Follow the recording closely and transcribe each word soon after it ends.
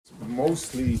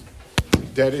mostly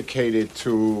dedicated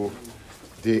to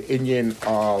the Inyan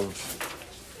of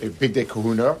Big Day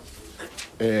Kahuna.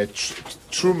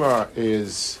 Truma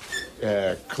is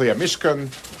Kliya Mishkan.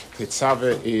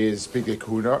 Tetzaveh is Big Day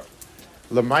Kahuna.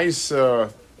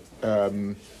 Lamaisa,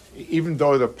 even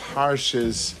though the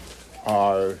Parshas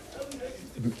are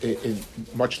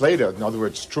much later, in other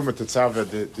words, Truma,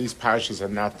 Tetzaveh, these Parshas are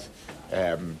not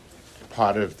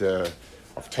part of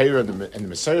Torah and the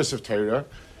Messiahs of Torah,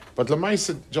 but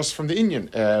Lamaisa, just from the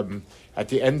Inyan, at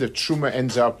the end of Truma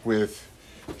ends up with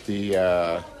the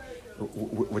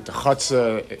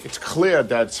Chatzah. It's clear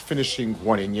that it's finishing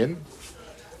one Inyan,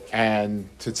 and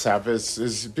Tetzaveh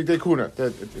is Big Day Kuna.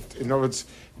 In other words,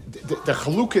 the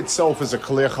Chalukah itself is a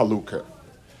clear Chalukah.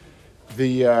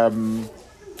 The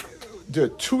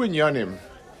two Inyanim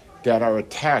that are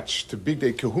attached to Big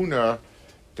Day Kahuna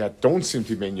that don't seem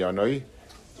to be Inyanoi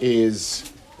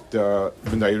is the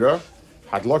Menorah.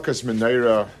 Hadlakas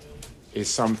Menorah is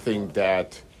something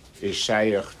that is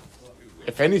Shaykh.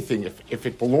 If anything, if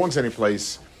it belongs any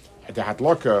place, the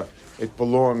Hadlaka, it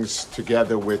belongs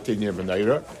together with Inyan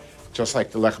Menorah, just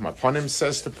like the Lechem Aponim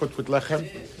says to put with Lechem.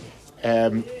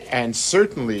 And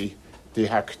certainly the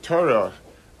Haktorah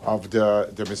of the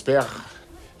Mizbeach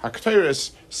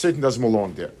Haktoris certainly doesn't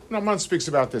belong there. Raman speaks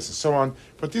about this and so on,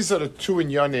 but these are the two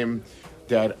Inyanim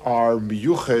that are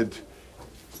miyuched,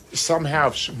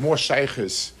 somehow more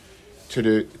shaykhs to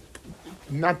the,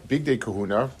 not Big Day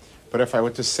Kahuna, but if I were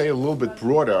to say a little bit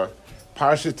broader,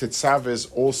 Parsha Tetzaveh is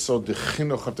also the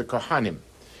chinuch of the Kohanim.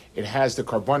 It has the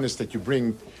karbonis that you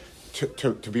bring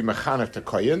to be mechanech to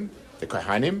Kohen, the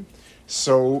Kohanim.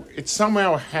 So it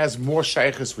somehow has more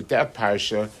shaykhs with that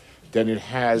Parsha than it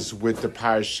has with the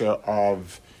Parsha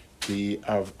of the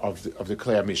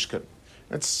Kliya Mishkan.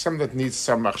 That's something that needs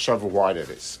some machshava why that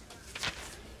is.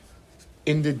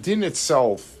 In the din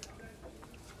itself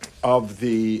of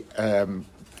the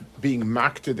being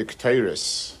makted the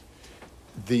Ketores,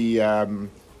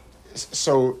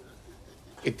 so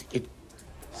it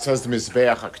says the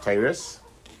Mizbeach HaKetores,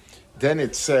 then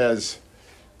it says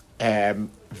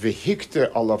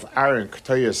V'hikte olav Aaron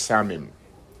Ketores Samim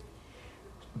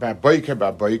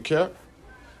Ba'boike.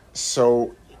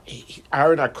 So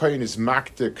Aaron HaKohen is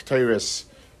makted Ketores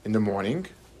in the morning,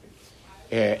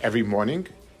 every morning.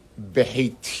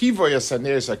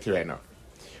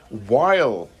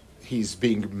 While he's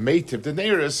being mative the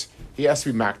neiros, he has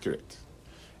to be makter it.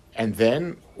 And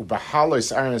then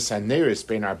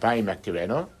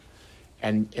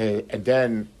and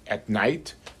then at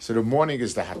night, so the morning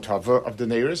is the hatava of the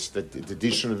neiros, the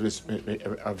addition of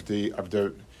the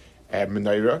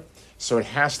menorah. So it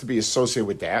has to be associated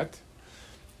with that.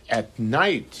 At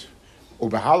night,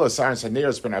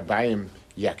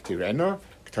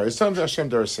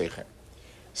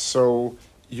 so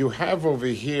you have over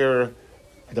here,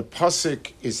 the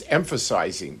pasuk is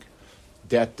emphasizing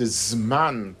that the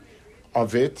zman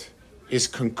of it is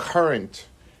concurrent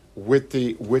with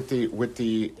the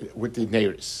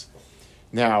neiros.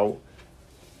 Now,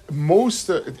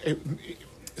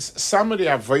 some of the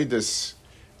avodas,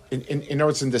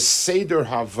 in the seder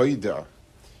havodah,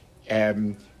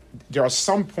 there are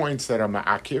some points that are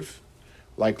ma'akiv,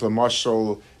 like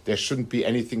Lamashal, there shouldn't be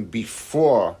anything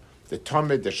before the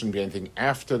Tamid, there shouldn't be anything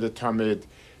after the Tamid.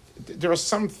 There are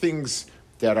some things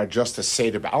that are just a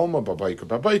Seder Ba'alma,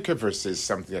 Babaika versus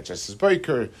something that just is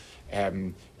Baker.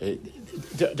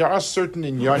 There are certain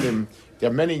Inyanim, there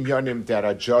are many Inyanim that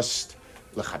are just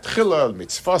L'chatchila,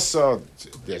 Mitzvasa,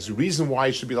 there's a reason why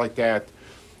it should be like that.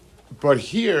 But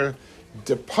here,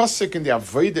 the Pasuk in the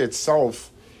Avodah itself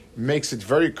makes it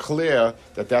very clear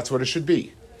that that's what it should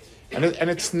be. And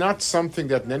it's not something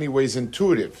that in any way is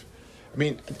intuitive. I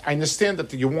mean, I understand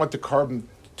that you want the carbon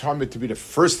Tamid to be the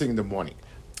first thing in the morning.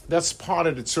 That's part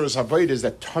of the Tzuras Avodah, is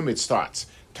that Tamid starts,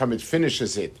 Tamid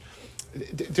finishes it.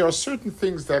 There are certain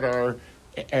things that are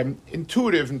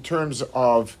intuitive in terms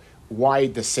of why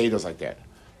the Seder is like that.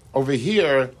 Over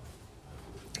here,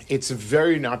 it's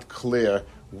very not clear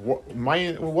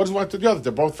what's one to the other.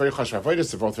 They're both very chash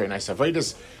avodas. They're both very nice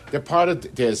avodas. They're part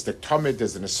of. There's the Tamid.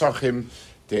 There's the Nesachim.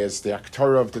 There's the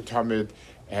Aktorah of the Tamid.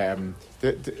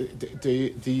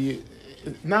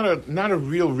 Not a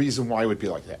real reason why it would be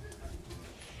like that.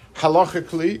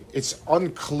 Halachically, it's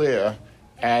unclear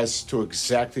as to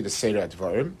exactly the Seder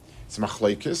Advarim. It's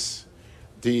machlekes.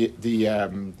 The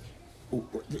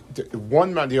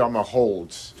one Madiyama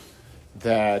holds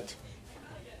that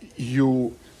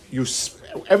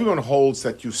everyone holds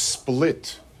that you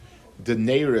split the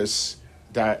neiros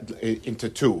that into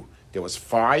two. There was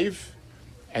 5,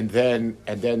 and then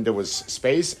there was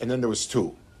space, and then there was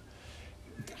 2.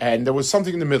 And there was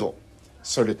something in the middle.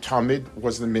 So the Talmud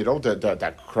was in the middle, the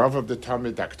Krav of the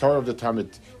Talmud, the Aktor of the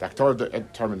Talmud, the Aktor of the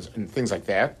Talmud, and things like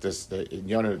that. This the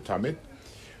Inyan of the Talmud.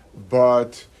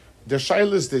 But the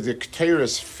shaila is, did the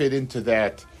Ketores fit into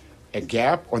that a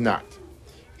gap or not?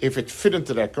 If it fit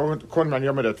into that, according to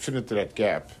Yom that fit into that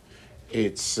gap,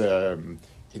 it's then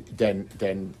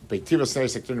Beitiva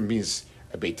Sneris means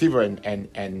a Beitiva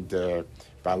and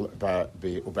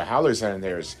Ubehalos and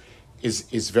theirs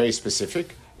is very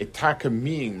specific. It taka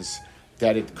means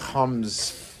that it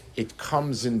comes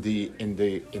in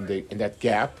that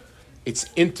gap. It's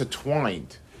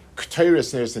intertwined.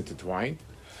 Ketores is intertwined.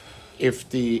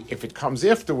 If it comes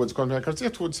afterwards,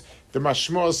 the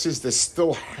mashmor says there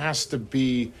still has to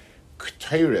be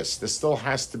ketores. There still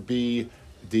has to be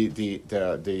the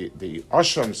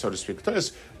asham, so to speak,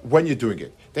 ketores, when you're doing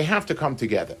it. They have to come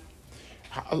together.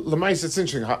 Lemais, it's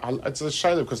interesting. It's a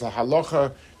shayla because the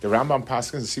halacha, the Rambam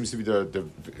Paskins seems to be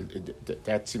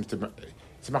that seems to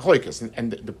it's a machlokas,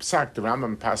 and the psak, the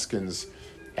Rambam Paskins,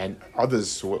 and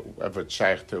others whoever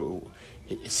shaykh to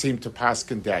seem to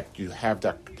paskin that you have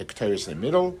the ketores in the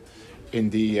middle. In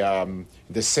the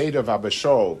Seder of Abba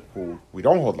Shol, who we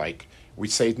don't hold like, we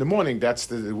say it in the morning.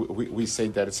 We say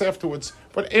that it's afterwards.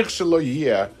 But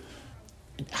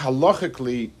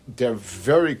halachically, they're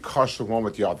very kosher one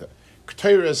with the other.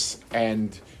 Ketores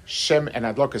and Shem and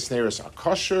Adlokas Neres are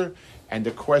kosher, and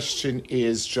the question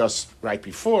is just right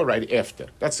before, right after.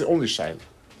 That's the only shayla.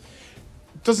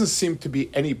 Doesn't seem to be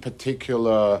any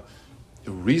particular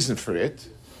reason for it,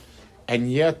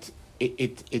 and yet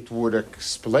it would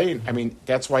explain. I mean,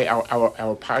 that's why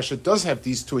our Parsha does have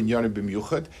these two inyanim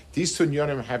b'miyuchad. These two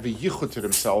inyanim have a yichud to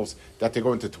themselves that they're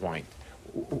going to intertwine.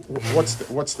 What's the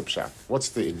pshat? What's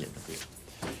the inyan of it?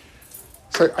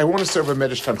 So I want to serve a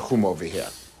Medrash Tanchum over here.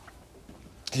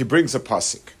 He brings a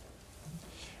pasuk.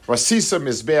 Vasisa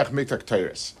mizbeach miktak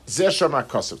teires. Zeh shama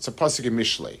kosov. It's a pasuk in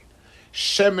Mishlei.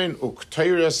 Shemen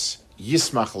ukteires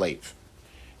yismach leiv.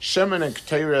 Shemen and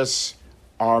Ketores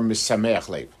are misameach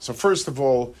leiv. So first of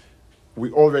all, we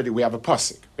have a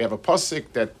pasuk. We have a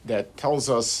pasuk that tells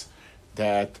us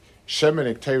that Shemen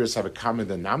and Ketores have a common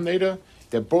denominator.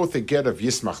 They're both a get of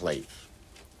yismach leiv.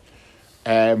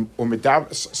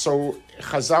 So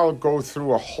Chazal go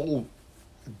through a whole.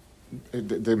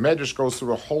 The Medrash goes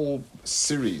through a whole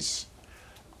series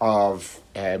of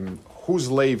whose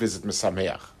leiv is it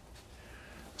misameach.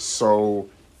 So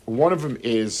one of them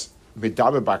is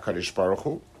Midaber b'Kadosh Baruch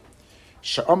Hu.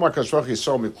 She'amar Kadosh Baruch Hu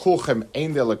Yisrael mikulchem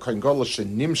ein de lekoin gadol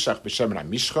shenimshach b'shem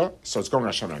hamishcha. So it's going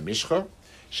on Shem hamishcha.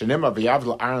 Shenema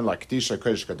v'yavdel Aaron lakdish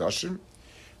hakodesh kadoshim.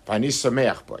 V'ani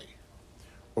sameach boi.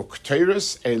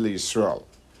 Ukteres eli Yisrael.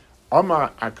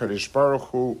 Amar Kadosh Baruch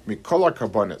Hu mikol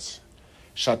hakarbonos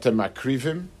she'atem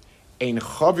makrivim ein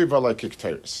chaviv alei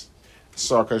k'kteres.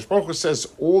 So Kadosh Baruch Hu says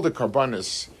all the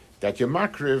karbonos that you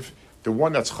makriv, the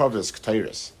one that's chaviv is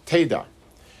k'teres. Teda.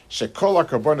 Shekol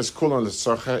karbonos kulan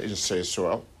l'tzorcha in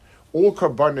Yisrael. All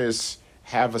karbonos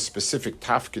have a specific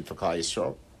tafkid for Klal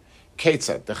Yisrael.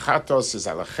 Ketzad, the chatos is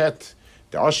alachet,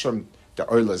 the ashram,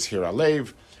 the oil is here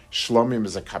alev, shlomim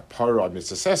is a kapara on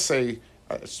mitzvasesei,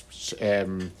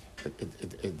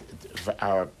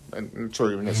 I'm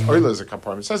sure even this oil is a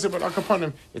kapara mitzvasesei, but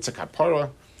akaponim, it's a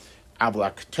kapara.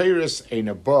 Abla k'teres ein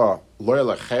aba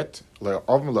lo alachet, lo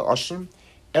ovim lo ashram,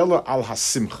 ela al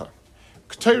hasimcha.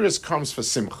 Ketores comes for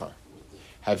simcha.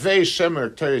 Havei shemer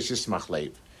ketores yismach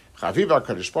leiv. Chaviva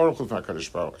Kadosh Baruch Hu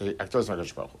v'Kadosh Baruch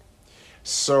Hu.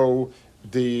 So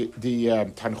the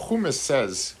Tanchuma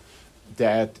says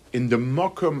that in the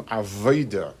Mokum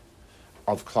Avodah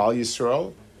of Klal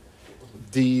Yisrael,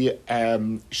 the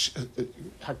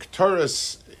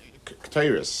ketores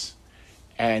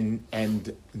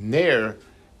and ner.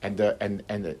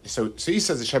 So he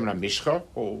says the Shem Mishcha.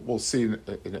 We'll see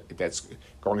that's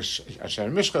going to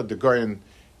Shem Mishcha. The Goyen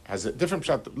has a different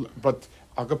shot, but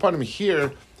Al Kapanim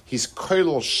here he's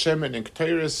koilol Shemen and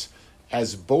Ketores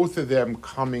as both of them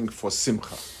coming for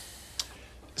Simcha.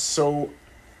 So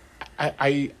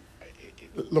I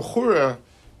L'chura,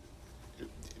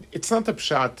 it's not a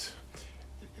pshat.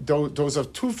 Those are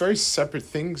two very separate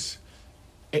things.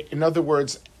 In other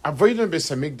words, Avodah Beis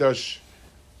Hamikdash,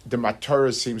 the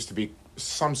Matorah seems to be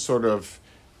some sort of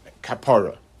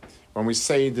kapara. When we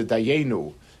say the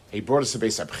Dayenu, he brought us a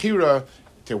Beis Abchira,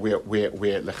 to where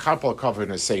lechapal cover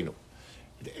nesenu.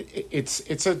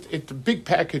 It's a big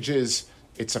packages.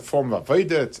 It's a form of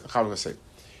avodah.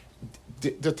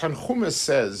 The Tanchuma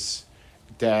says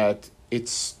that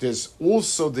there's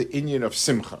also the inyan of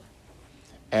simcha,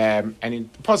 and in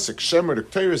pasuk shemer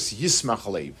ketores yismach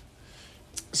leiv.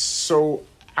 So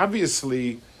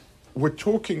obviously, we're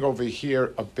talking over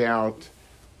here about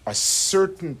a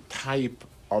certain type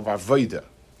of avodah.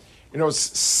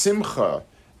 Simcha,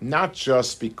 not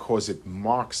just because it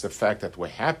marks the fact that we're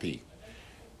happy.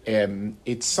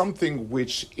 It's something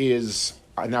which is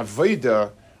an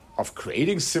avodah of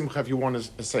creating simcha, if you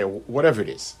want to say, whatever it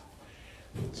is.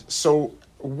 So,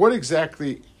 what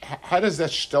exactly? How does that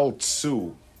shtel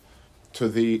tzu to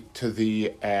the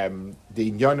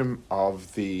inyanim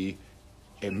of the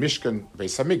Mishkan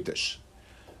Beis Hamikdash?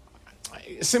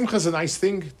 Simcha is a nice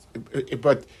thing,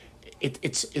 but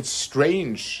it's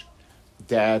strange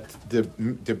that the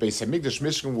Beis Hamikdash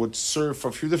Mishkan would serve for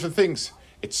a few different things.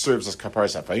 It serves as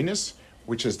kaparas aveinos,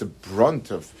 which is the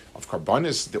brunt of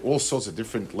karbanis, all sorts of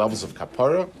different levels of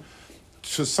kapara,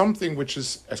 to something which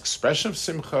is expression of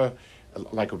simcha,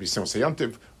 like it would be Simchas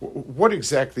Yantiv. What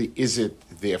exactly is it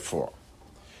there for?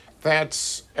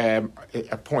 That's a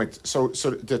point. So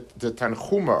the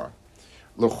Tanchuma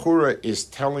L'chura is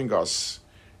telling us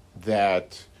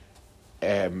that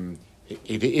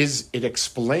it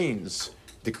explains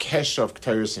the kesha of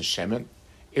Ketores and Shemen.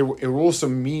 It also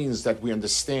means that we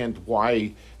understand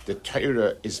why the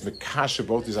Torah is mekasha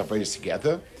both these avodas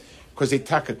together, because they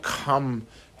come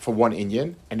for one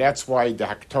inyan, and that's why the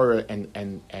Haktorah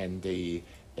and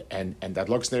that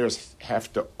Loxneros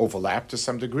have to overlap to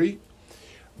some degree.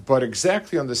 But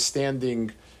exactly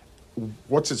understanding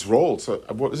what's its role. So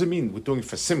what does it mean? We're doing it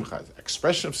for simcha,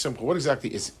 expression of simcha. What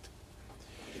exactly is it?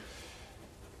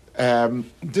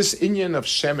 This inyan of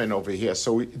Shemen over here.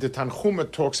 So the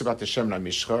Tanchuma talks about the Shemen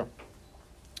HaMishcha.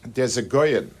 There's a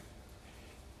goyen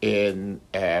in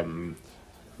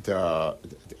it's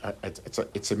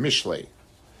a mishlei.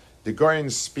 The goyen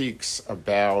speaks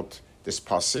about this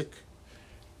pasuk.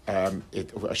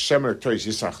 Shemer Tois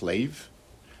Yisach Leiv.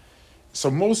 So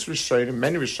many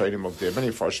Rishonim of there, many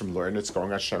Farshim learn it's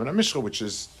going on Shemen HaMishcha, which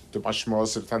is the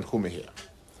mashmos of the Tanchuma here.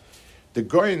 The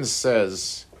goyen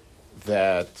says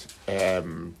that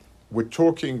we're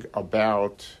talking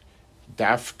about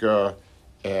dafka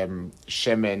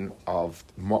shemen of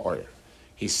ma'or.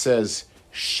 He says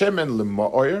shemen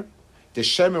le'ma'or. The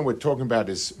shemen we're talking about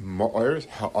is ma'or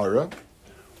ha'ara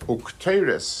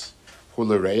u'kteres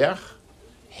hu'lereach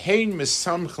hein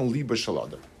mesamchen liba shel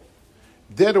adam.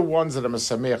 They're the ones that are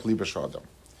mesameach liba shel adam.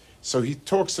 So he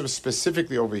talks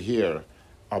specifically over here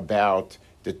about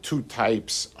the two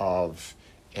types of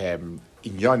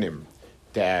inyanim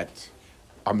that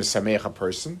are mesameach a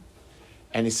person,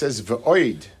 and he says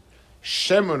v'oid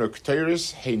shemen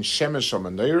u'kteres hein shemen shel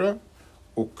menorah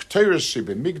u'kteres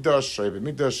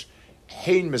shebemigdash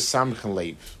hein mesamchen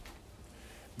leiv.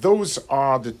 Those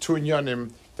are the two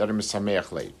inyanim that are mesameach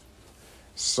leiv.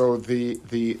 So the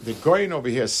goyin over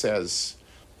here says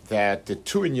that the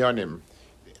two inyanim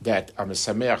that are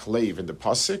mesameach leiv in the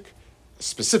pasuk,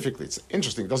 specifically, it's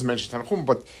interesting. It doesn't mention Tanchum,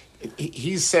 but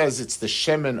he says it's the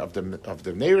shemen of the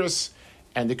neiros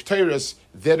and the kteres.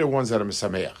 They're the ones that are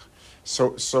mesameach.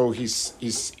 So he's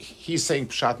saying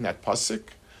pshat in that pasuk,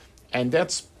 and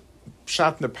that's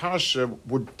pshat in the parsha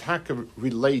would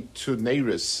relate to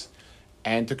neiros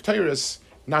and to kteres,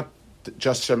 not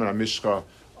just shemen hamishcha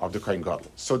of the kohen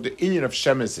gadol. So the inyan of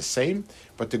shemen is the same,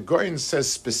 but the goyin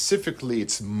says specifically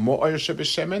it's mo'or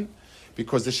shebeshemen,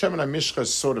 because the shemen hamishcha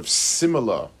is sort of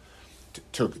similar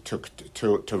to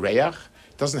reach.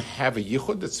 It doesn't have a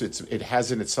yichud. It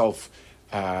has in itself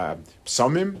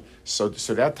psamim. So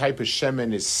that type of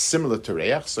shemen is similar to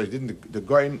reach. So the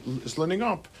goyin is learning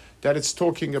up that it's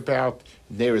talking about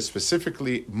neiros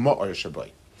specifically ma'or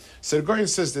shabai. So the goyin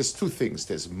says there's two things.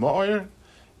 There's ma'or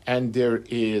and there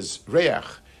is reach,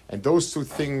 and those two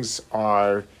things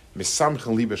are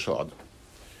mesamchen liba shel adam.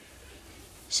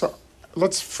 So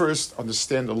let's first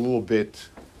understand a little bit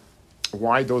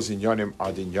why those inyanim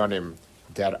are the inyanim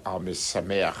that are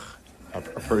mesameach a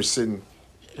person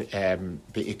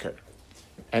beikar,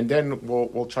 and then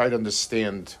we'll try to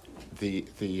understand we'll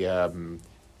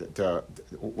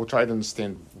try to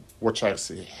understand what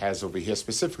Shach has over here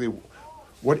specifically.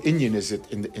 What inyan is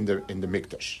it in the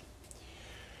mikdash?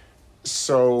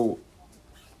 So,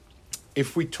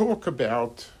 if we talk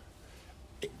about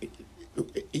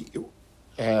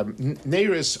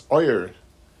neiros oyer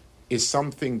is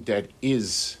something that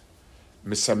is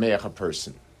mesameach a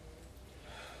person.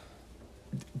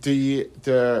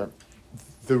 The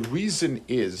reason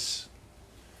is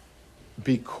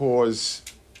because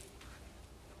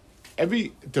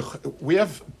we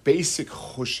have basic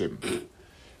chushim.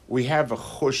 We have a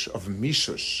chush of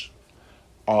mishush,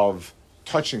 of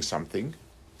touching something,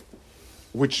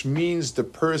 which means the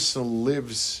person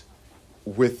lives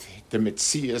with the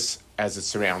metzias as it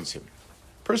surrounds him.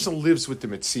 Person lives with the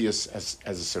metzias as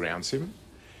it surrounds him,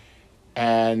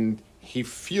 and he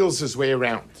feels his way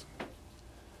around.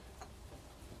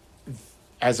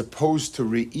 as opposed to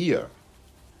re'iyah,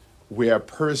 where a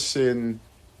person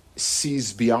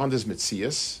sees beyond his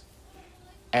metzias,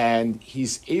 and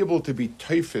he's able to be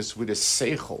teifes with his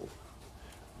seichel,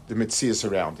 the metzias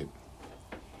around him.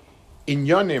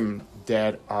 Inyanim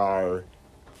that are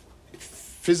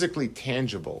physically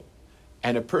tangible,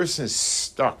 and a person is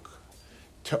stuck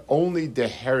to only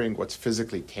dehering what's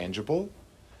physically tangible,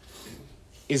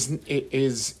 is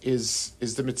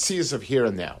the metzias of here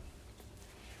and now.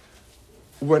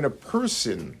 When a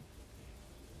person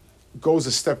goes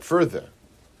a step further,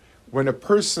 when a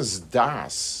person's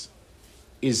das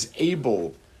is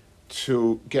able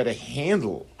to get a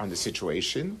handle on the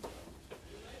situation,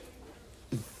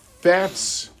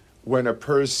 that's when a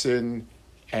person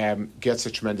gets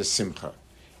a tremendous simcha.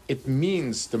 It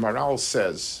means, the Maral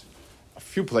says, a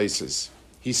few places,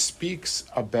 he speaks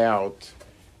about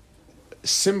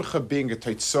simcha being a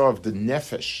tetzaveh of the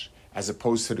nefesh as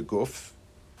opposed to the guf.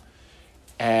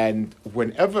 And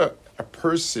whenever a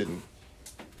person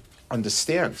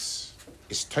understands,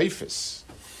 is teifes,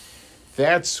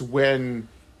 that's when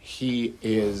he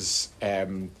is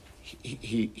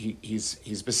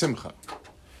he's besimcha.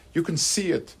 You can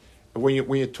see it when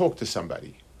you talk to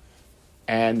somebody,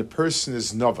 and the person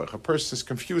is novach, a person is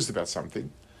confused about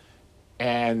something,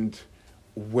 and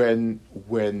when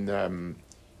the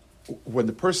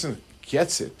person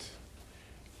gets it,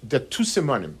 the two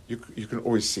simonim you can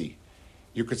always see.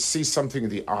 You could see something in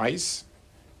the eyes.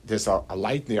 There's a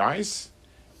light in the eyes,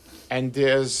 and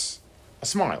there's a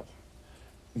smile.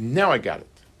 Now I got it.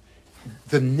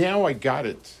 The now I got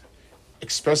it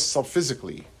expresses itself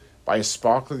physically by a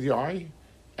sparkle of the eye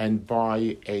and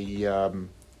by a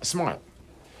smile,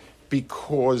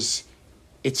 because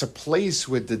it's a place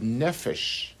where the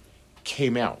nefesh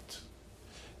came out.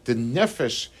 The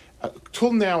nefesh,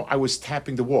 till now I was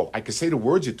tapping the wall. I could say the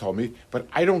words you told me, but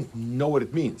I don't know what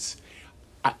it means.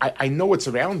 I know what's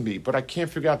around me, but I can't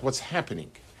figure out what's happening.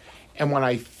 And when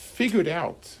I figured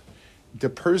out the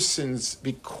person's,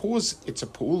 because it's a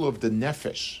pool of the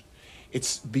nefesh,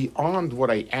 it's beyond what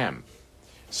I am.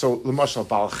 So, l'mashal,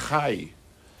 Baal Chai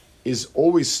is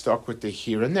always stuck with the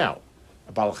here and now.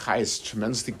 Baal Chai has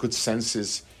tremendously good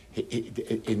senses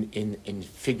in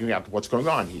figuring out what's going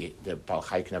on. The Baal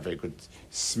Chai can have very good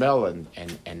smell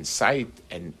and sight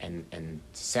and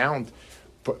sound,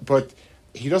 but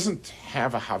he doesn't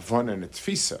have a Havana and a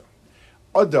Tfisa.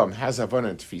 Adam has Havana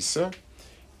and Tfisa,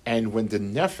 and when the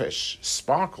Nefesh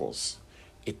sparkles,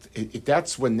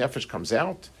 that's when Nefesh comes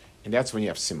out, and that's when you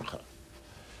have Simcha.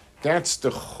 That's the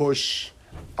chush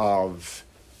of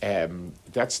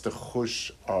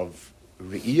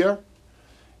Re'iyah,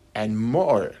 and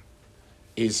more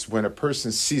is when a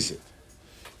person sees it.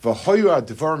 V'hoyu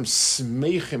advarim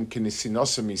smeichim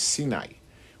k'nesinosam Sinai.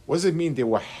 What does it mean they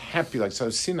were happy like so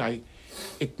Sinai?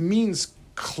 It means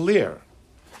clear.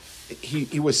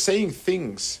 He was saying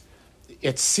things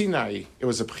at Sinai. It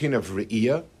was a pchin of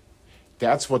Re'iyah.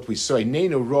 That's what we saw.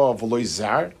 Einenu ro'ah v'lo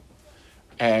zar.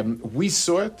 We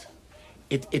saw it.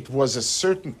 It was a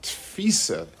certain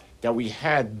tfisa that we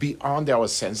had beyond our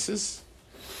senses.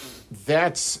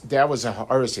 That was a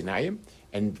ha'aras Sinai.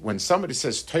 And when somebody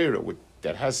says Torah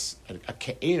that has a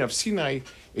ke'en of Sinai,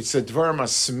 it's a dvarim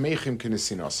asmeichim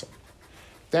k'nesinosam.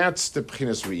 That's the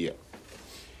pchinas Re'iyah.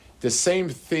 The same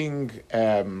thing,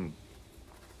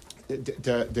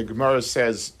 the Gemara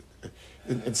says,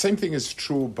 the same thing is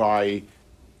true by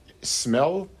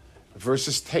smell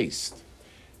versus taste.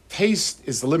 Taste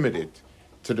is limited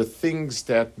to the things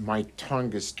that my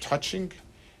tongue is touching,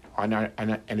 and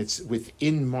it's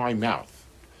within my mouth.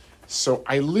 So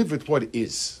I live with what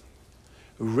is.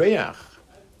 Reach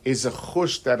is a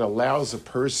chush that allows a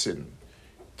person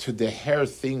to deher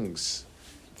things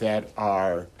that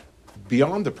are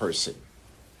beyond the person.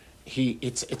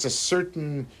 It's a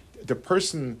certain, the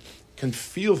person can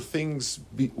feel things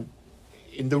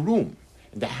in the room,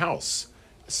 in the house.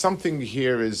 Something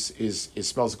here is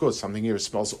smells good, something here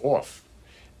smells off.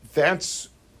 That's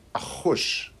a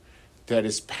chush that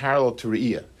is parallel to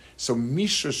Re'iyah. So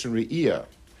Mishush and Re'iyah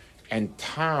and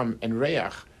Tam and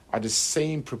Reach are the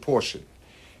same proportion.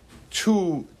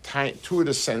 Two of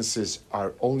the senses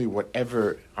are only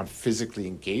whatever I'm physically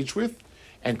engaged with,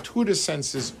 and two of the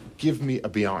senses give me a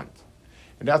beyond.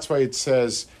 And that's why it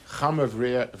says, Chamav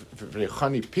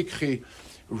Rechani Pikchi.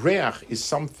 Reach is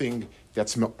something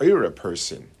that's me'oir a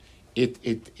person. It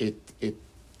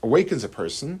awakens a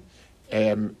person,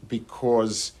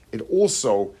 because it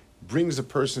also brings a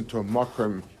person to a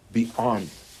makram beyond.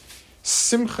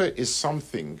 Simcha is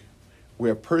something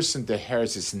where a person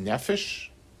dehers his nefesh,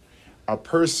 a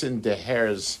person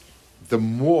dehers the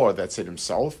more that's in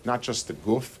himself, not just the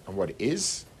guf and what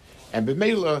is. And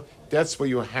b'meila, that's where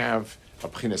you have a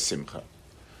B'china Simcha.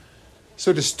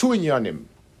 So there's two inyanim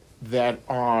that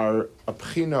are a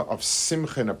B'china of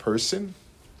Simcha in a person.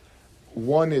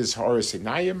 One is Ha'aras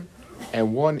Einayim,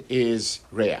 and one is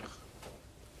Reach.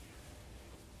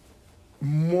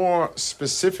 More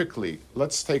specifically,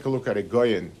 let's take a look at a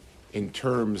Goyen in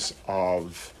terms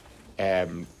of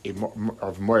Moir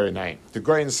Einayim. The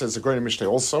Goyen says, the Goyen Mishnah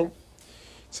also,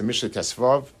 it's a Mishnah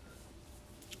Tetzaveh.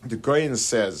 The Goyen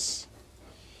says,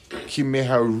 Ki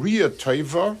mehariyah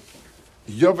toiva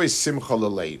yovei simcha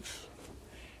lelev.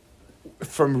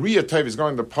 From riyah toiva is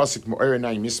going to the pasuk Moir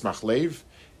Einayim mismach leiv,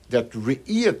 that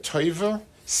riyah toiva,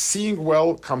 seeing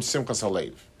well, comes simchas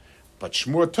halev. But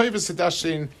shmur toiva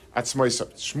sedashin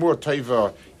atzmoisa. Shmur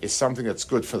toiva is something that's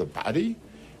good for the body,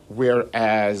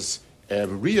 whereas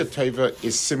riyah toiva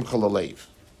is simcha lelev.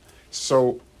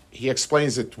 So he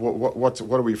explains it. What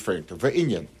are we referring to?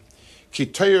 Ve'inyan. Ki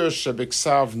Torah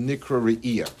shebiksav nikra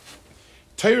re'iyah.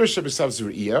 Torah shebiksav is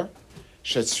re'iyah,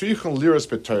 shetzrichon liras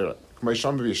b'Torah, k'may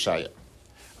sham b'Yeshaya.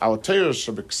 Our Torah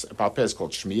shebiksav is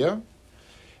called Shmiya.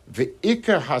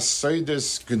 Ve'ikar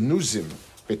hasoides gnuzim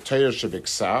b'Torah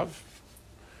shebiksav,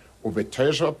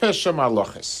 u'b'Torah shebapeh shem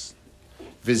halaches.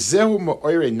 V'zehu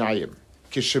me'oir einayim,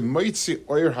 kishemoitzi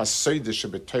oir hasoides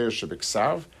sheb'Torah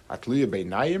shebiksav, atluya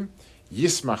b'einayim,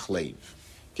 yismach leiv.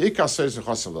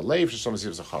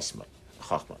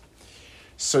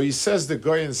 So he says, the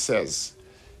Goyen says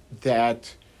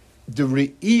that the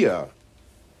Re'iyah,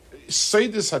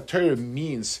 Seidus HaTorah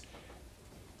means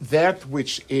that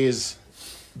which is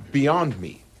beyond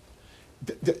me.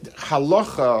 The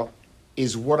halacha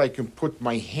is what I can put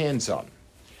my hands on.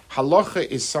 Halacha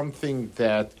is something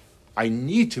that I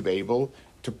need to be able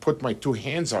to put my two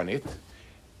hands on it,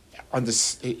 and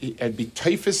be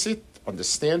teifes it,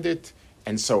 understand it,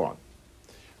 and so on.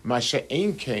 Masha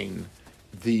Ein Kain,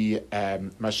 the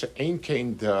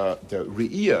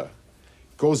Re'iyah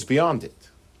goes beyond it.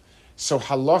 So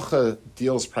halacha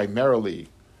deals primarily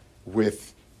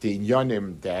with the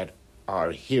inyanim that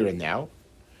are here and now,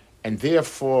 and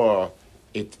therefore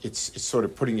it's sort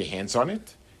of putting your hands on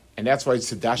it, and that's why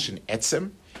it's sedash and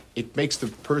etzem. It makes the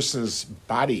person's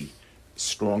body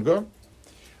stronger,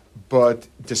 but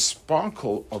the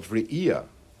sparkle of Re'iyah,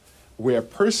 where a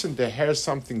person that has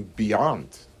something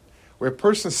beyond, where a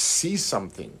person sees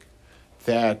something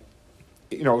that,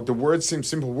 the words seem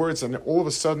simple words, and all of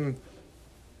a sudden,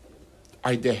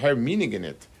 they have meaning in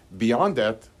it. Beyond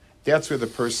that, that's where the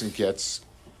person gets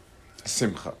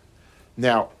simcha.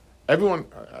 Now, everyone,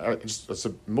 it's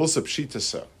a Musa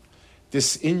Pshitasa.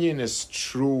 This inyan is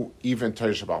true even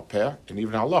Torah Sheba'al Peh and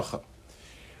even halacha.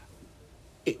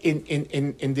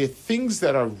 In the things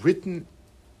that are written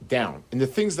down, in the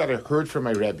things that I heard from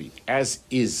my Rebbe, as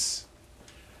is,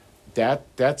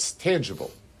 that's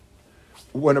tangible.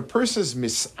 When a person is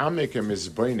misamek and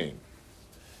misbaining,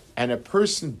 and a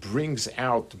person brings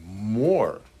out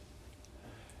more,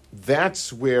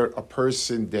 that's where a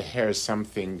person has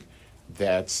something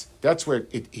that's where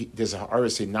there's a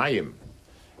Ha'aras Einayim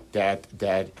that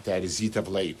is Yitav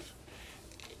Leiv.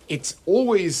 It's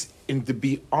always in the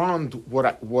beyond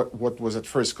what was at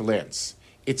first glance.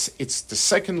 It's the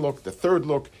second look, the third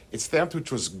look. It's that which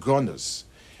was gonus.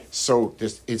 So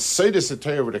it's Seidus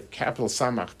HaTorah with a capital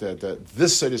Samach.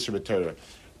 This Seidus HaTorah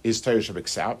is Torah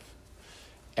Shebiksav,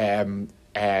 and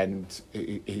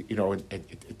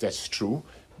that's true.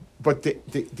 But the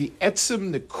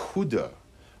etzem nekuda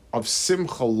of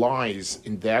simcha lies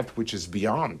in that which is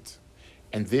beyond,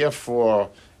 and therefore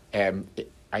I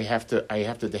have to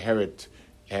inherit.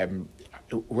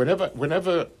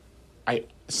 Whenever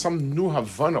some new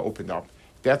Havana opened up,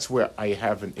 that's where I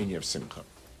have an inyan of simcha.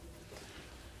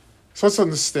 So let's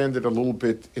understand it a little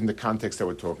bit in the context that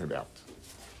we're talking about.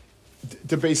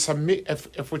 The Beis Hamikdash,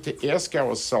 if we're to ask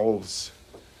ourselves,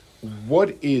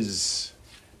 what is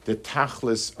the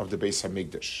tachlis of the Beis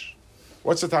Hamikdash?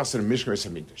 What's the tachlis of the Mishkan Beis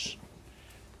Hamikdash? It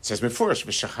says before,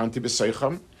 "V'shachanti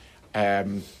b'seicham,"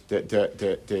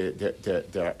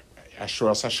 the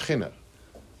Hashuras HaShechina.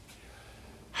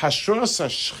 Hashuras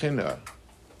HaShechina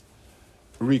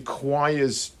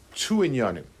requires two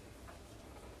inyanim.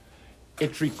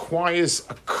 It requires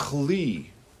a kli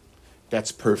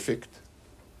that's perfect.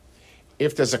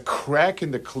 If there's a crack in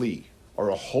the kli or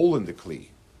a hole in the kli,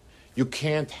 you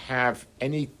can't have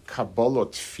any kabbalah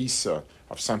tfisa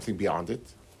of something beyond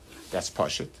it. That's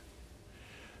pashut.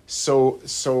 So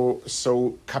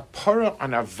kapara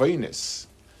on aveinis,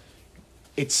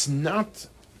 it's not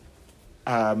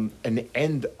an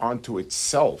end unto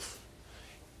itself.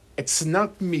 It's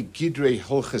not migidrei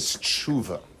hilchas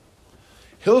tshuva.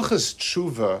 Hilchas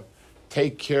tshuva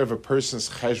take care of a person's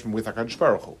cheshbon with HaKadosh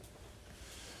Baruch Hu.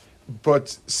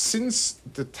 But since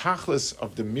the tachlis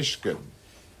of the Mishkan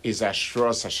is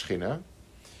Ashras Hashchina,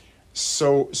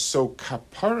 so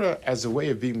kapara as a way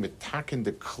of being mitaken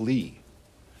the kli,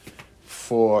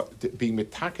 being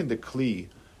mitaken the kli,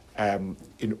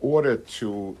 in order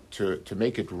to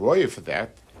make it roya for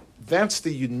that, that's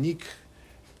the unique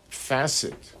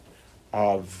facet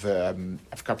of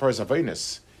kapara's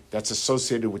avonos that's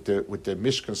associated with the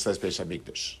Mishkan / Beis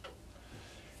Hamikdash.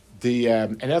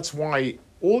 And that's why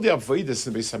all the avodas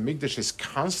in Beis Hamikdash is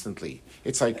constantly.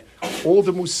 It's like all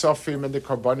the musafim and the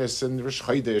karbanis and the Rosh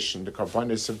Chodesh and the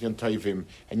karbanis of Yom Tovim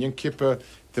and Yom Kippur.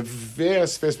 The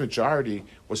vast majority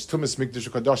was Tumas Mikdash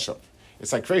Kadoshav.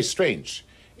 It's like very strange.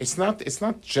 It's not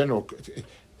general.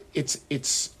 It's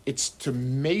to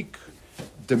make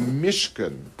the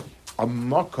Mishkan a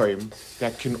makom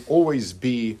that can always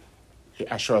be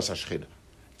Ashras Hashchina.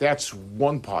 That's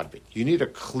one part of it. You need a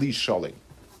kli shaling.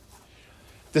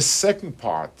 The second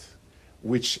part,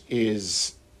 which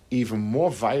is even more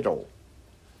vital,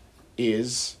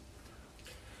 is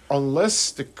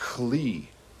unless the kli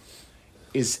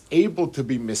is able to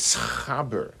be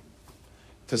mischaber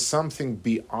to something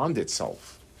beyond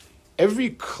itself,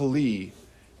 every kli's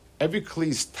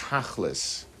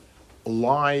tachlis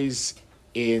lies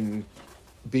in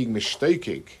being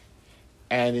mishtokik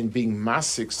and in being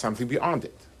masik something beyond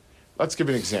it. Let's give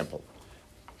an example.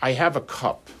 I have a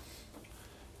cup,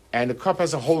 and the cup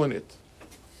has a hole in it.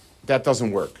 That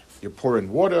doesn't work. You pour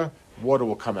in water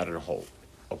will come out of the hole.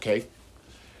 Okay?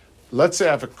 Let's say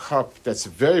I have a cup that's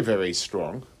very, very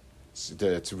strong.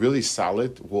 It's really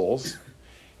solid walls.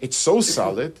 It's so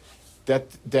solid that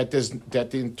the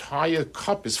entire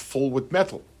cup is full with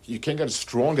metal. You can't get it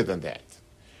stronger than that.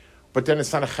 But then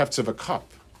it's not a hefts of a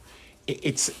cup. It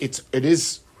is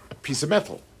a piece of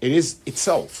metal. It is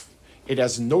itself. It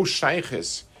has no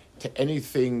shaykhis to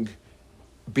anything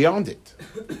beyond it.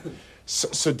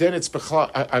 So then it's a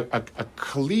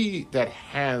kli that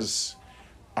has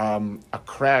a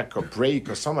crack or break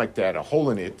or something like that, a hole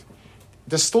in it.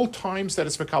 There's still times that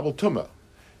it's mekabel tumah,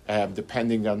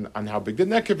 depending on how big the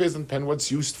nekev is and depending what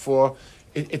it's used for.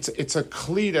 It's a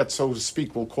kli that, so to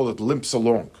speak, we'll call it limps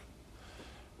along.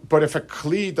 But if a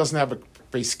kli doesn't have a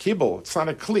base kibble, it's not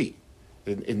a kli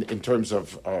in terms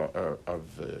of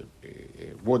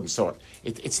wood and so on.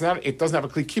 It doesn't have a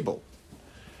kli kibble.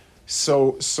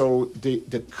 So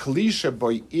the klisha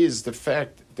boy is the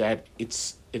fact that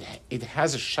it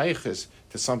has a shaykhis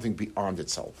to something beyond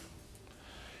itself.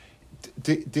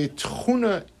 The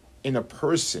tchuna in a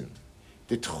person,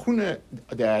 the tchuna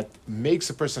that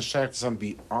makes a person shaykh to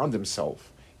something beyond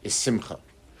himself is simcha.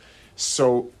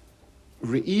 So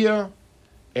Re'iyah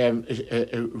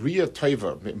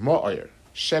Tova, Ma'ir,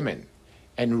 Shemen,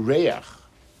 and Reach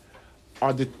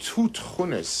are the two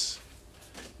tchunas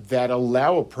that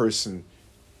allow a person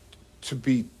to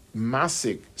be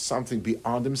masik, something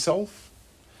beyond himself,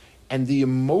 and the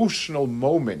emotional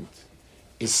moment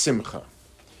is simcha.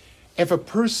 If a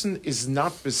person is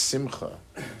not besimcha,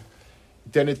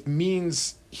 then it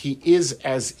means he is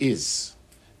as is.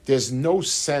 There's no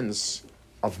sense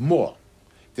of more.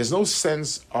 There's no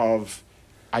sense of,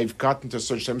 I've gotten to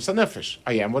such a nefesh.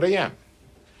 I am what I am.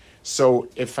 So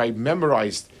if I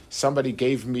memorized, somebody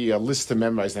gave me a list to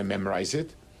memorize, and I memorize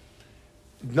it,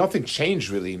 nothing changed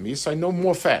really in me, so I know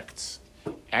more facts.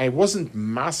 I wasn't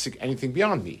masik anything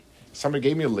beyond me. Somebody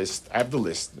gave me a list, I have the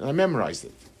list, and I memorized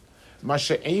it.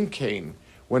 Masha Ein Kain,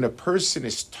 when a person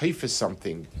is teifes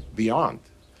something beyond,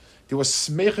 there was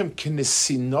smechem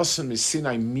kinesinosim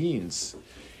misinai means,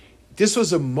 this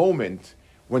was a moment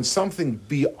when something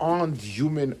beyond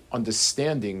human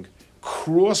understanding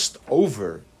crossed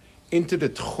over into the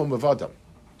Tchum of Adam.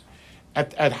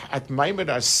 At Maimed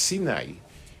Sinai,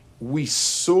 we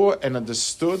saw and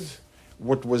understood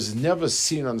what was never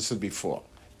seen and understood before.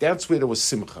 That's where there was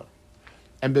simcha.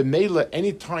 And b'meila,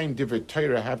 any time Divrei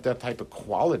Torah have that type of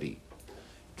quality,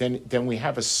 then we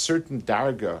have a certain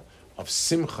darga of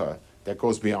simcha that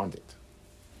goes beyond it.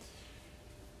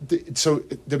 So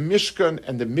the Mishkan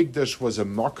and the Mikdash was a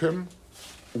makom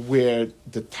where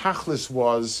the tachlis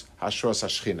was Hashras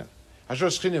Hashchina.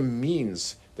 Hashras Hashchina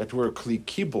means that we're a kli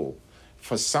kibul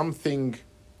for something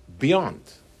beyond.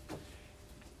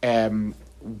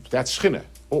 That's Shchina.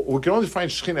 We can only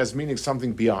find Shchina as meaning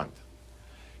something beyond.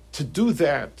 To do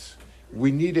that,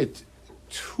 we needed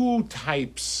two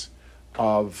types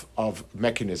of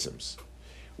mechanisms.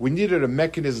 We needed a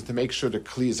mechanism to make sure the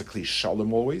kli is a kli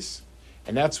shalom always,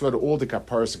 and that's what all the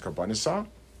kaparas and karbanis are.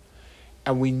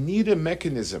 And we need a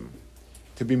mechanism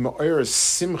to be ma'or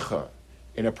simcha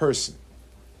in a person,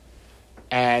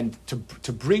 and to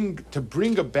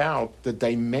bring about the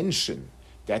dimension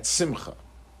that's simcha.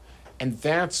 And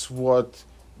that's what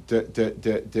the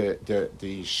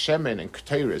Shemen and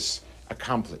Ketores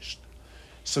accomplished.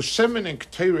 So Shemen and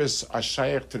Ketores are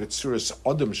shaykh to the Tzuras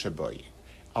Adam Shabai,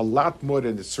 a lot more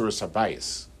than the Tzuras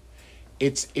Abayis.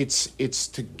 It's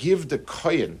to give the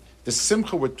Kohen, the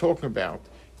Simcha we're talking about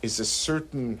is a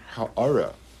certain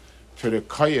ha'ara to the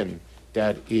Kohen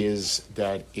that is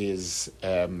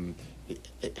a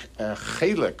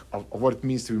chelik of what it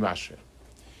means to be Mashiach.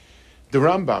 The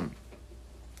Rambam,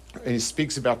 and he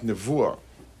speaks about Nevuah,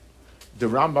 the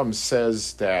Rambam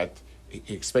says that,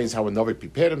 he explains how a Navi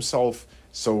prepared himself,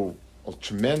 so a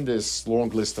tremendous long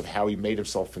list of how he made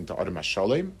himself into Adam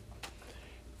HaShalem,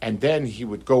 and then he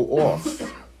would go off,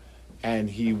 and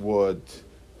he would,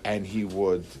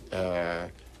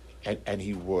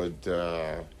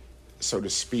 so to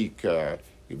speak,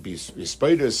 be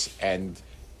spiders, and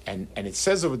it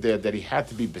says over there that he had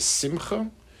to be besimcha,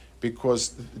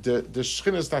 because the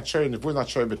Shechina is not sharing, Nevuah not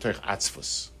sharing b'toich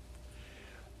atzvus.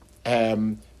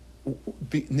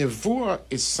 Nevuah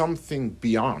is something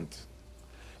beyond,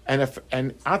 and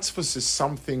atzvus is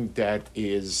something that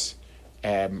is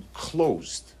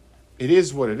closed. It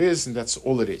is what it is, and that's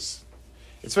all it is.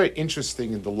 It's very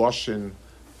interesting in the lashon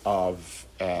of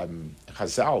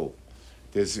Chazal.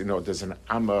 There's an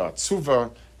Amma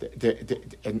Tzuva.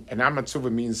 An Amma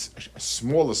Tzuva means a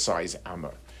smaller size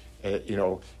Amma.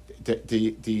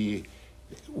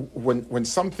 When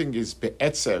something is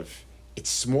be'etzev, it's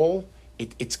small.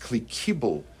 Its kli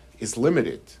kibul is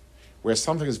limited. Where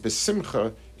something is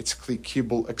besimcha, its kli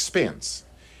kibul expands.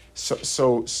 So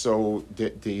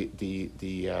the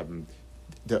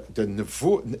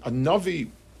nevuah, a navi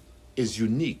is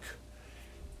unique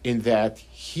in that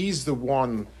he's the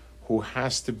one who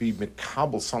has to be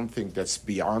mekabel something that's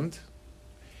beyond,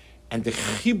 and the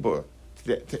chibur,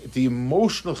 the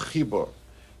emotional chibur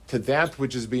to that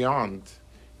which is beyond,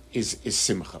 is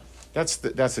simcha. That's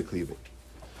the klibur.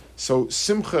 So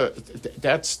simcha,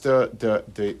 that's the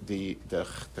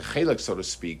chelek, so to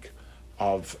speak,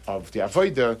 of the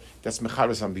avodah that's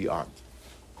mecharas and beyond.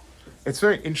 It's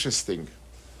very interesting.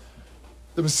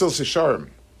 The Mesilas Yesharim,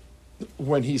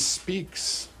 when he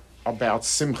speaks about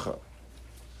simcha,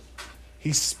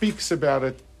 he speaks about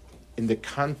it in the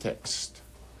context,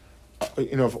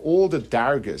 of all the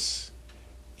dargas.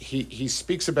 He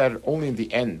speaks about it only in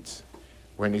the end,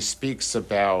 when he speaks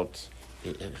about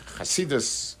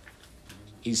Chasidus.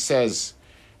 He says,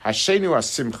 "Hashenu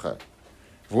asimcha,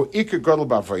 v'ikar gadol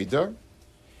b'avodah,"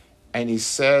 and he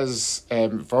says,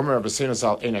 "V'omer Rabbeinu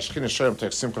Zal ein hashchina shalom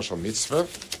tech simcha shel mitzvah,"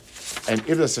 and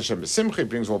Ivdas Hashem b'simcha, he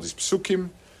brings all these psukim,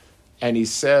 and he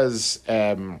says,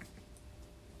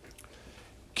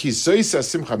 "Ki zoyse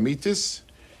simcha mitis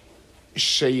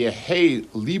sheyehei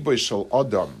libo shel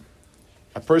adam."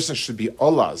 A person should be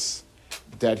olaz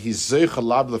that he's zoicha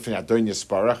lab lefin Adon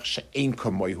Yisbarach she'ein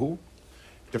kamoihu.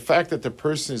 The fact that the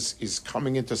person is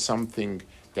coming into something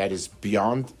that is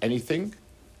beyond anything.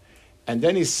 And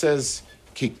then he says,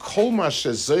 Ki kol ma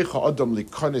shezoicha adam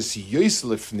likonis yois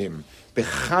lefnim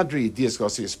bechadri yidiyas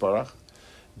gasi Yisbarach.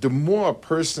 The more a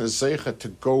person is zoicha to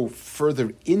go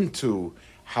further into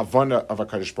Havana of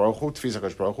HaKadosh Baruch Hu, Tfiz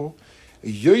HaKadosh Baruch Hu,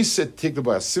 yoiset tigla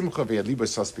b'asimcha ve'yadliba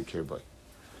sas b'kirbay.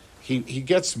 He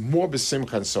gets more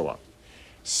besimcha and so on.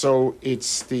 So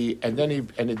it's and then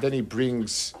he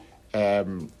brings a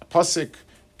pasuk.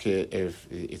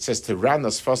 It says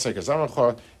Tiranas Fasek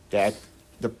Azamacha that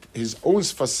his own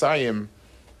Sfasayim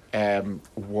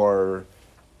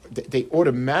they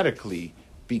automatically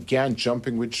began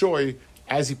jumping with joy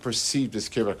as he perceived this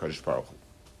Kibbutz Kadosh Baruch Hu.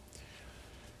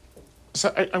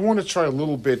 So I want to try a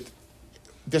little bit.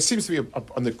 There seems to be a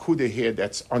nekuda here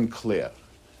that's unclear,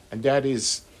 and that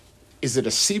is it a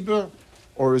siba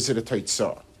or is it a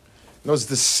taitzah? Knows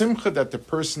the simcha that the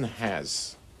person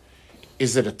has,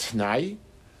 is it a t'nai,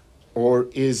 or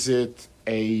is it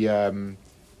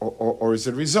or is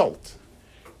it a result?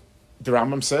 The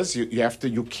Rambam says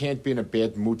you can't be in a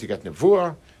bad mood to get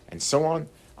nevuah and so on.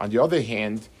 On the other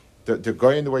hand, the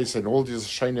guy in the way said all these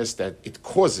shyness that it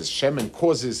causes, shemen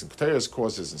causes and ketores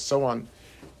causes and so on.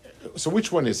 So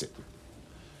which one is it?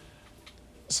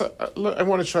 So I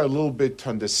want to try a little bit to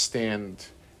understand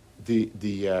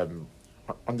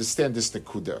understand this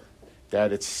nekuda,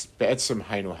 that it's be'etzem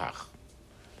hainu hach.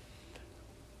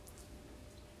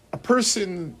 A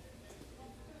person,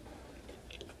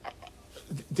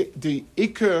 the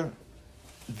ikar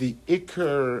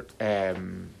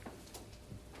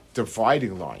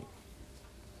dividing line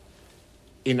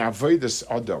in avodas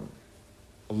adam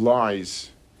lies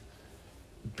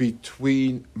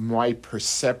between my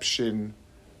perception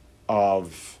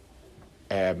of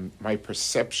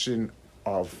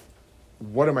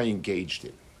what am I engaged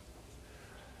in.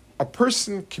 A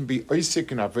person can be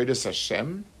oisik in avodas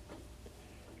Hashem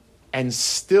and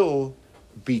still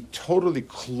be totally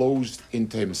closed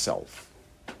into himself.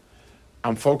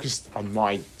 I'm focused on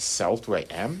myself, who I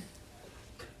am.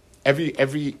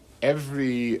 Every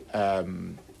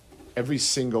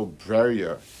single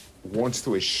barrier wants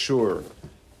to assure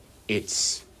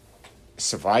its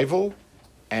survival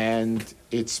and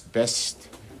its best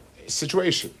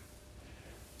situation.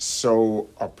 So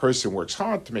a person works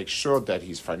hard to make sure that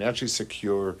he's financially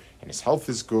secure and his health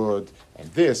is good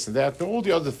and this and that and all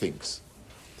the other things.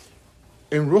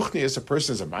 In Ruchnius, a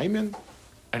person is a maimin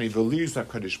and he believes that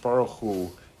Kadosh Baruch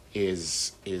Hu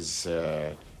is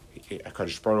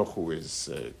Kadosh Baruch Hu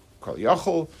is Kol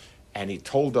Yachol, and he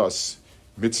told us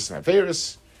mitzvahs and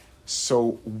averos.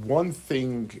 So one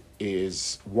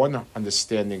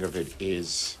understanding of it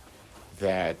is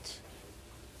that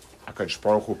Kadosh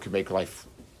Baruch Hu can make life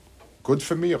good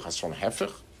for me, or chasron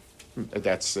hefech.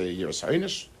 That's Yiras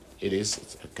Ha'onish. It is.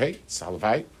 It's okay. It's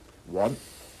halvai. 1.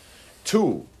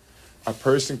 2, a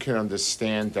person can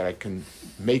understand that I can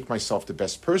make myself the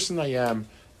best person I am,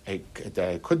 that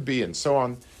I could be, and so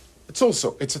on. It's a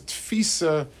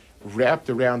tfisa wrapped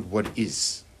around what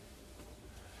is.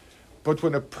 But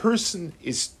when a person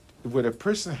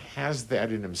has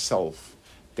that in himself,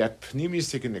 that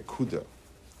pnimistic nekuda,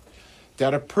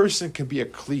 that a person can be a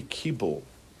kli kibul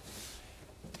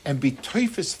and be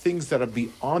toifus things that are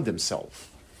beyond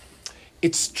himself.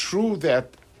 It's true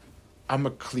that I'm a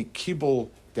kli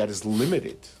kibul that is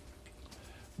limited,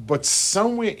 but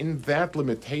somewhere in that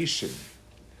limitation,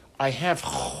 I have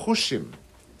chushim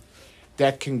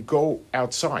that can go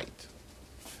outside.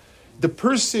 The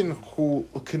person who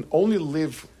can only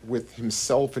live with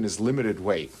himself in his limited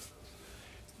way,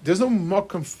 there's no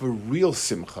makom for real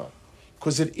simcha,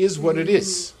 because it is what it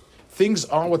is. Things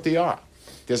are what they are.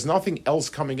 There's nothing else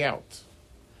coming out.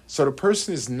 So the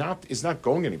person is not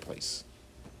going anyplace.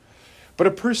 But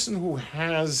a person who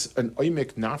has an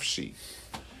oimek nafshi,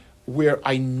 where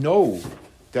I know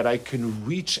that I can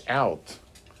reach out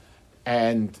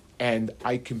and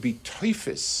I can be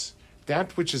toifus,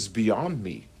 that which is beyond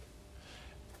me,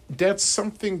 that's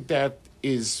something that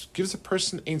gives a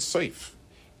person ein soif.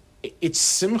 It's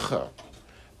simcha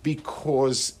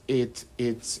because it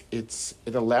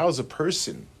allows a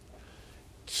person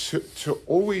to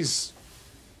always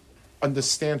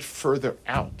understand further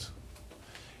out.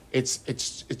 It's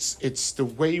the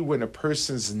way when a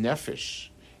person's nefesh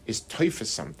is toifus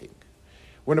something.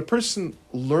 When a person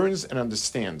learns and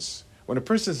understands, when a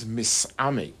person is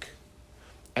misamek,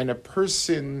 and a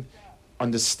person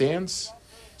understands,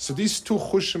 so these two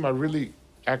chushim are really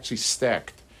actually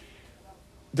stacked.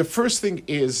 The first thing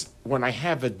is when I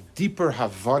have a deeper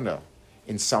havana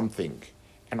in something,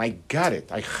 and I got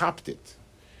it, I chapped it.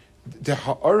 The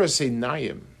ha'aras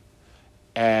einayim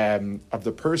of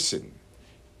the person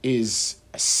is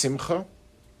a simcha,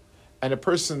 and a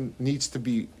person needs to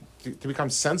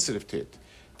become sensitive to it.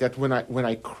 That when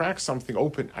I crack something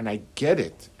open and I get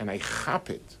it and I chap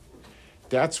it,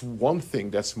 that's one thing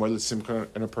that's moiled simcha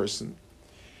in a person.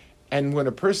 And when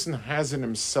a person has in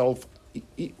himself,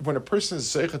 when a person is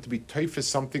zeicha to be toifus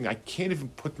something, I can't even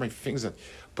put my fingers on,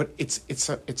 but it's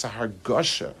a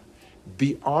hargasha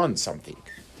beyond something.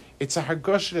 It's a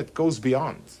hargasha that goes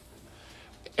beyond.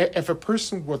 If a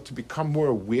person were to become more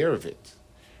aware of it,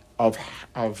 of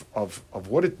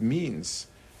what it means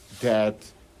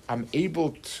that I'm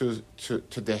able to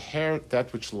deher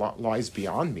that which lies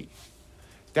beyond me,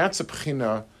 that's a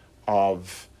pchina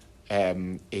of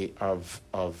the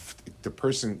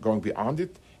person going beyond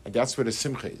it, and that's where the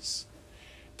simcha is.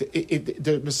 The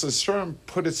Mr. Sherm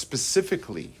put it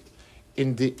specifically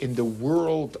in the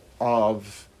world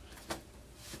of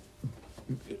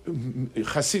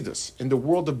Chasidus, in the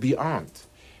world of beyond.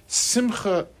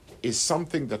 Simcha is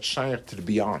something that's shaykh to the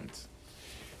beyond.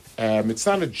 It's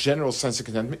not a general sense of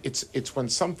contentment. It's when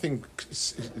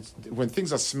when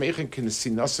things are smeichen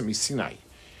kinesinosim isinai,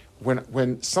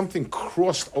 when something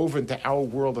crossed over into our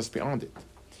world that's beyond it.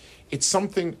 It's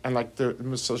something, and like the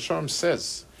Mr. Sharm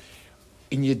says,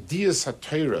 in Yediyas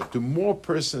HaTorah, the more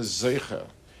person is zeicha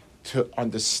to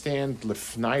understand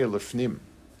lefnai lefnim,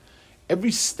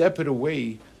 every step of the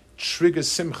way triggers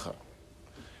simcha,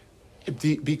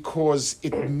 because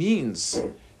it means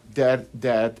that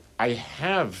I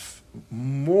have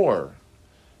more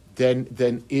than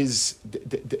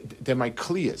my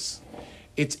kliyas.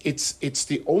 It's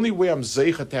the only way I'm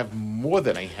zeicha to have more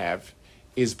than I have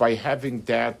is by having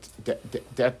that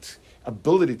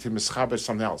ability to mischaber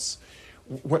something else.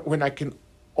 When I can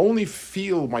only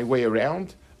feel my way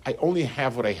around, I only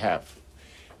have what I have.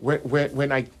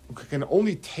 When I can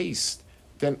only taste,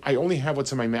 then I only have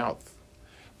what's in my mouth.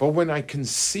 But when I can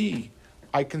see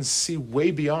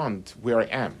way beyond where I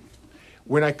am.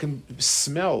 When I can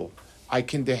smell, I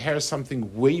can hear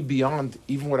something way beyond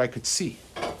even what I could see.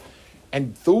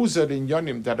 And those are the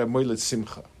inyanim that are moiled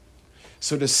simcha.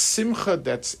 So the simcha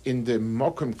that's in the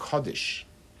Mokum Kaddish,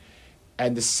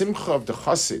 and the simcha of the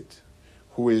Chassid,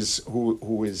 who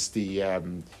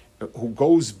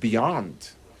goes beyond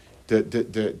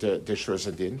the Shur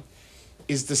Zadin,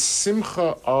 is the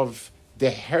simcha of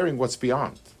the hearing what's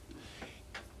beyond.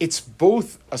 It's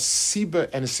both a siba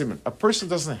and a simon. A person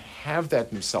doesn't have that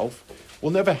himself,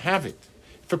 will never have it.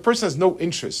 If a person has no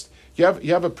interest, you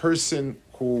have a person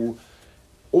who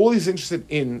all he's interested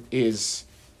in is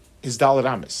Dalet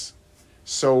Amis.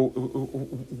 So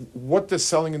what they're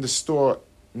selling in the store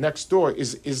next door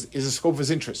is a scope of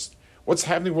his interest. What's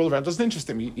happening in the world around doesn't interest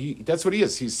him. That's what he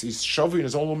is. He's shoving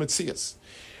his own metzias.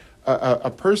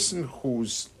 A person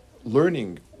who's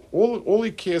learning, all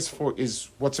he cares for is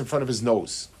what's in front of his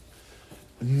nose.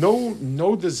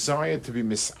 No desire to be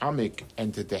misamik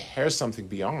and to hear something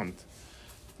beyond.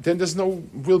 Then there's no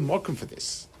real mokum for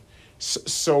this.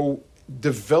 So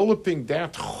developing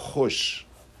that chush,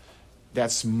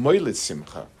 that's moiled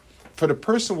simcha, for the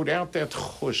person without that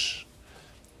chush,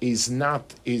 it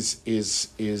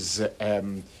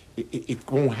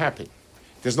won't happen.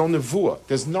 There's no nevuah.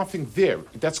 There's nothing there.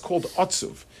 That's called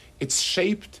otzuv. It's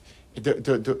shaped.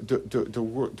 The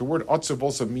word otzuv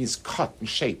also means cut and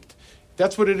shaped.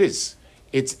 That's what it is.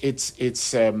 It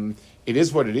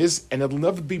is what it is, and it'll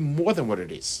never be more than what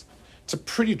it is. It's a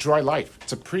pretty dry life.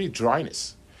 It's a pretty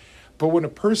dryness. But when a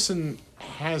person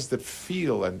has the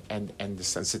feel and the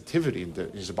sensitivity, and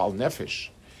his bal nefesh,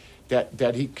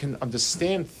 that he can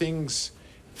understand things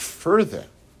further,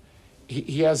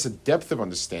 he has a depth of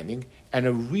understanding and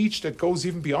a reach that goes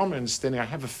even beyond my understanding. I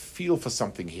have a feel for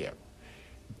something here.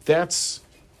 That's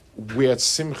where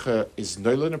simcha is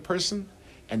noil in a person,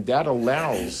 and that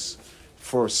allows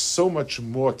for so much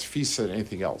more tfisa than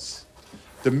anything else.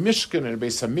 The Mishkan in the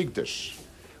Beis Hamikdash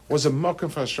was a makom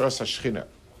for Hasharas HaShechina.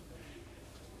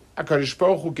 HaKadosh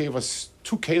Baruch Hu gave us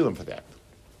 2 kelim for that.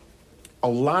 A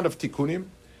lot of tikkunim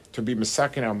to be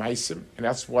mesakin our maisim, and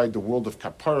that's why the world of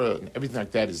kapara and everything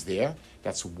like that is there.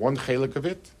 That's one chelik of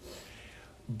it.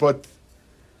 But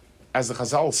as the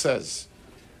Chazal says,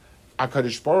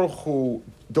 HaKadosh Baruch Hu,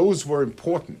 those were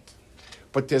important.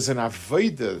 But there's an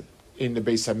avodah in the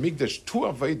Beis Hamikdash, 2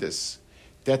 avodas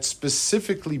that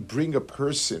specifically bring a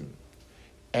person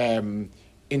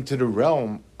into the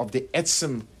realm of the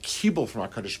etzem kibul from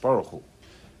HaKadosh Baruch Hu.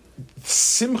 The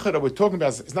simcha that we're talking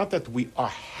about is not that we are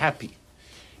happy.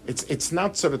 It's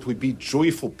not so that we be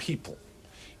joyful people.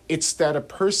 It's that a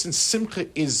person's simcha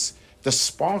is the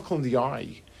sparkle in the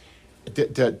eye, the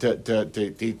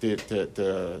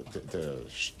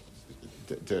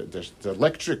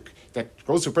electric that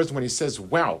goes to a person when he says,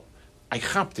 "Wow, I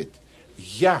chapped it.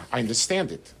 Yeah, I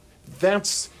understand it."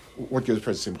 That's what gives a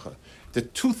person simcha. The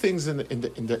 2 things in the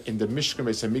Mishkan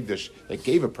Beis Hamikdash that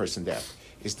gave a person that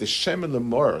is the Shem and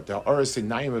Lemor, the Oros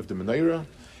Einayim of the Menorah,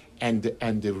 and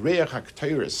the Reach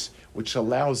HaKteiris, which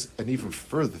allows an even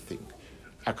further thing.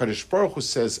 HaKadosh Baruch Hu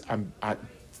says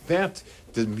that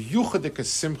the Miyuchadika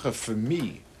Simcha for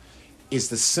me is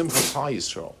the Simcha Klal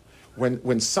Yisrael.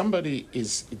 When somebody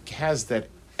has that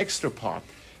extra part,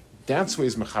 that's where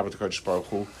he's mechaber to HaKadosh Baruch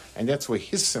Hu, and that's where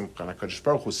his Simcha and HaKadosh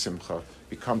Baruch Hu's Simcha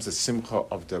becomes the Simcha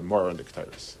of the Morah and the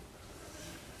Ketores.